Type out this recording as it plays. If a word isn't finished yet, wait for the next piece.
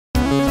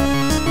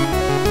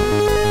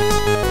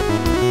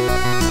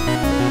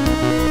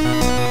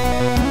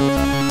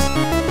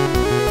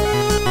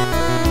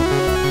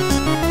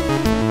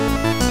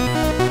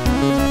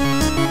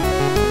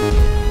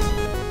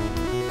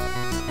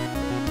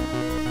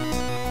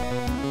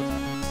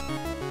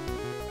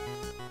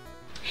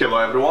Hello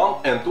everyone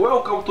and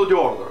welcome to the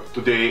order.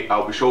 Today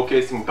I'll be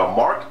showcasing the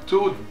Mark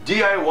II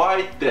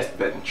DIY test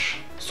bench.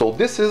 So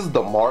this is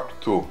the Mark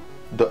II,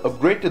 the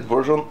upgraded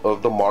version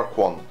of the Mark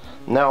I.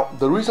 Now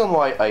the reason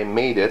why I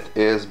made it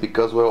is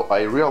because, well,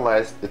 I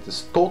realized it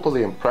is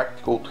totally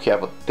impractical to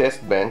have a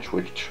test bench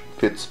which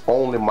fits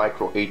only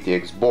micro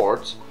ATX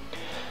boards.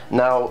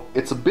 Now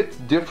it's a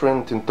bit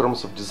different in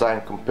terms of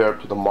design compared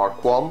to the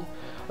Mark I.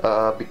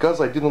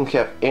 Because I didn't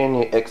have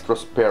any extra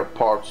spare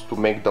parts to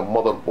make the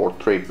motherboard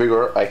tray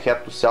bigger, I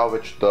had to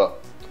salvage the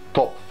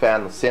top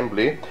fan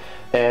assembly,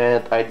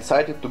 and I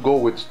decided to go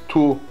with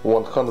two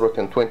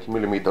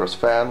 120mm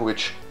fan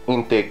which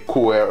intake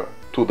cool air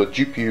to the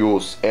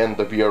GPUs and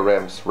the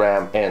VRMs,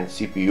 RAM and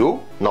CPU.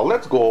 Now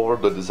let's go over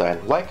the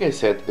design. Like I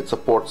said, it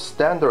supports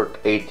standard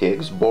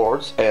ATX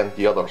boards and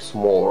the other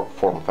smaller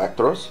form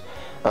factors.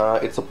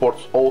 It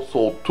supports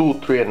also two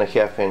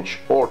 3.5-inch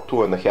or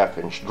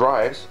 2.5-inch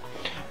drives.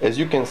 As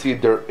you can see,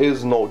 there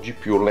is no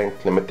GPU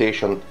length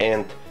limitation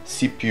and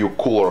CPU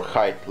cooler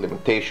height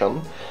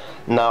limitation.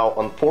 Now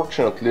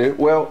unfortunately,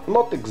 well,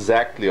 not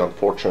exactly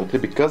unfortunately,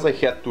 because I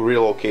had to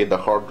relocate the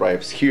hard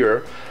drives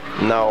here,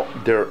 now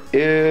there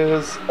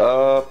is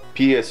a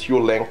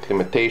PSU length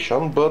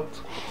limitation, but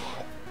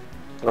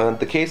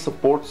the case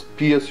supports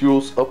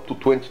PSUs up to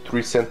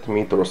 23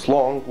 centimeters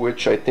long,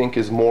 which I think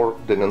is more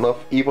than enough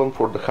even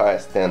for the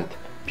highest end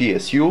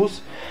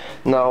PSUs.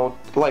 Now,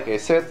 like I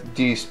said,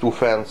 these two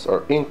fans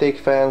are intake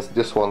fans.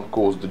 This one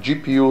cools the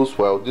GPUs,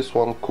 while this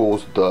one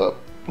cools the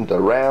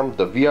RAM,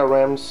 the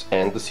VRMs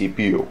and the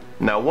CPU.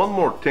 Now one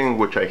more thing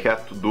which I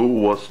had to do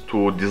was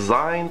to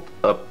design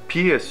a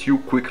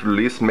PSU quick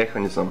release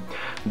mechanism.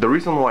 The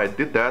reason why I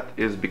did that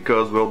is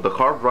because, well, the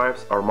hard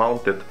drives are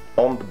mounted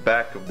on the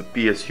back of the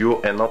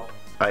PSU and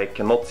I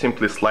cannot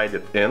simply slide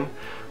it in.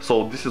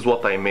 So this is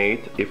what I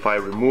made. If I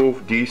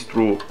remove these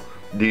two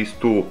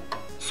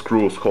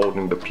screws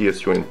holding the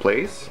PSU in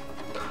place,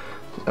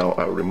 now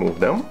I'll remove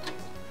them.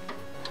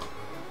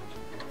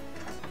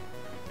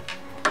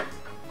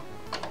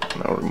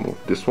 Now remove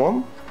this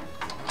one,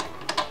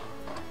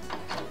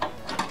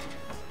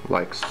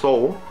 like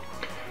so.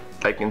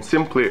 I can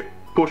simply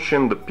push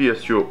in the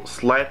PSU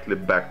slightly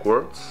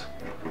backwards,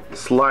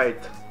 slide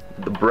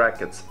the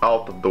brackets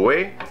out of the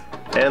way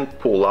and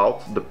pull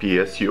out the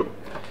PSU.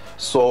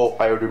 So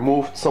I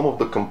removed some of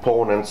the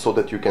components so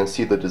that you can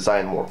see the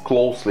design more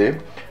closely.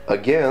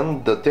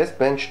 Again, the test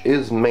bench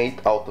is made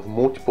out of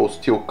multiple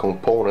steel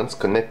components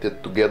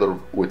connected together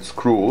with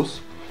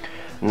screws.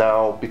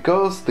 Now,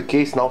 because the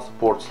case now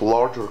supports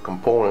larger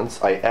components,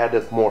 I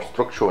added more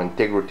structural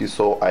integrity,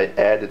 so I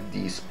added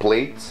these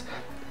plates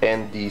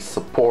and these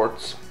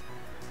supports.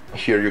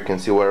 Here you can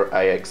see where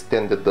I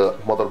extended the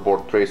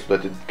motherboard tray so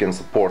that it can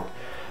support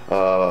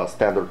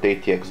standard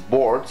ATX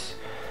boards.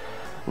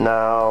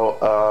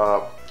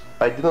 Now,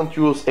 I didn't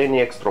use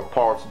any extra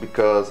parts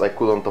because I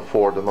couldn't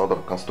afford another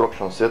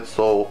construction set,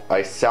 so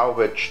I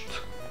salvaged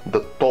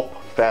the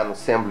top fan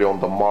assembly on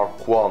the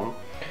Mark I.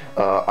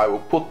 I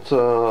will put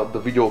the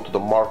video to the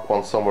Mark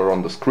I somewhere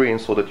on the screen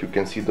so that you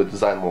can see the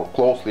design more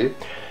closely.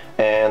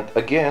 And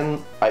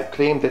again, I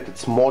claim that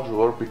it's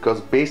modular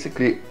because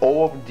basically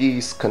all of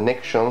these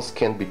connections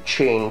can be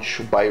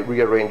changed by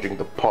rearranging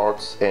the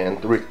parts and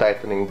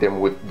retightening them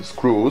with the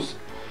screws.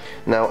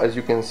 Now, as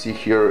you can see,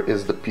 here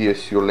is the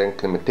PSU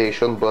length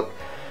limitation, but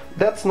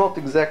that's not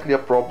exactly a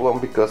problem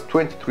because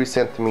 23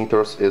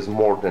 centimeters is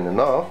more than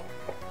enough.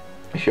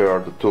 Here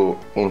are the two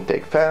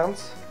intake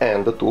fans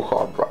and the two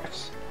hard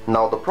drives.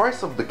 Now the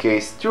price of the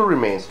case still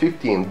remains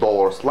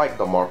 $15 like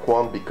the Mark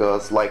I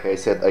because, like I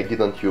said, I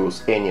didn't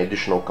use any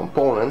additional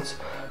components.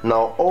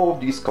 Now all of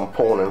these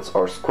components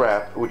are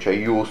scrap, which I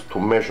used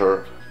to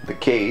measure the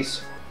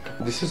case.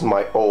 This is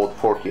my old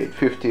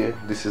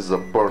 4850, this is a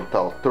burnt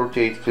out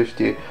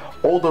 3850.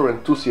 Older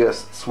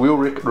enthusiasts will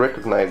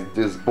recognize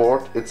this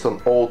board. It's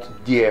an old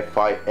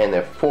DFI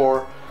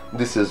NF4.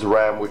 This is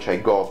RAM which I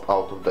got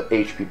out of the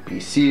HP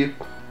PC.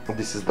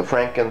 This is the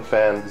Franken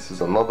fan, this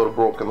is another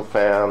broken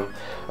fan.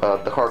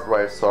 The hard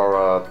drives are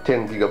a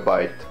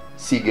 10GB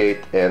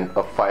Seagate and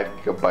a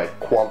 5GB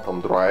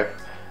Quantum drive,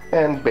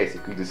 and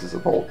basically this is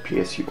an old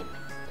PSU.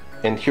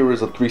 And here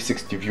is a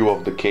 360 view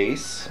of the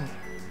case.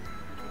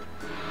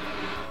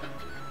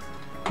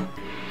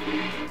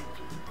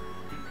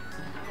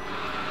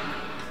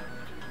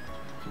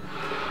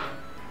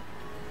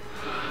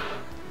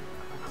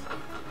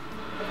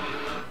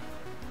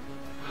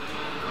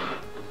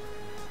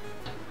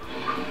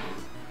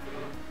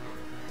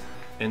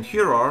 And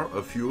here are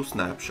a few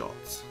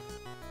snapshots.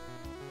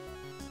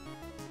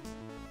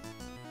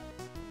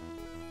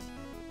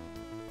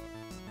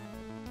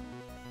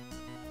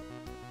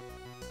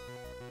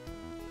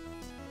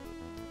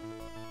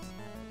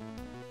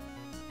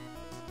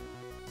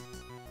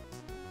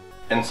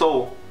 And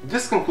so,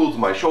 this concludes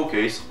my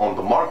showcase on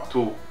the Mark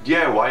II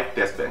DIY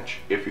test bench.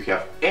 If you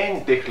have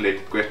any tech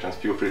related questions,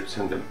 feel free to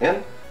send them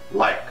in.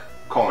 Like,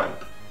 comment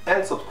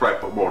and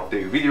subscribe for more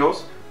tech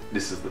videos.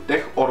 This is the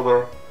Tech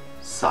Order,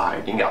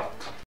 signing out.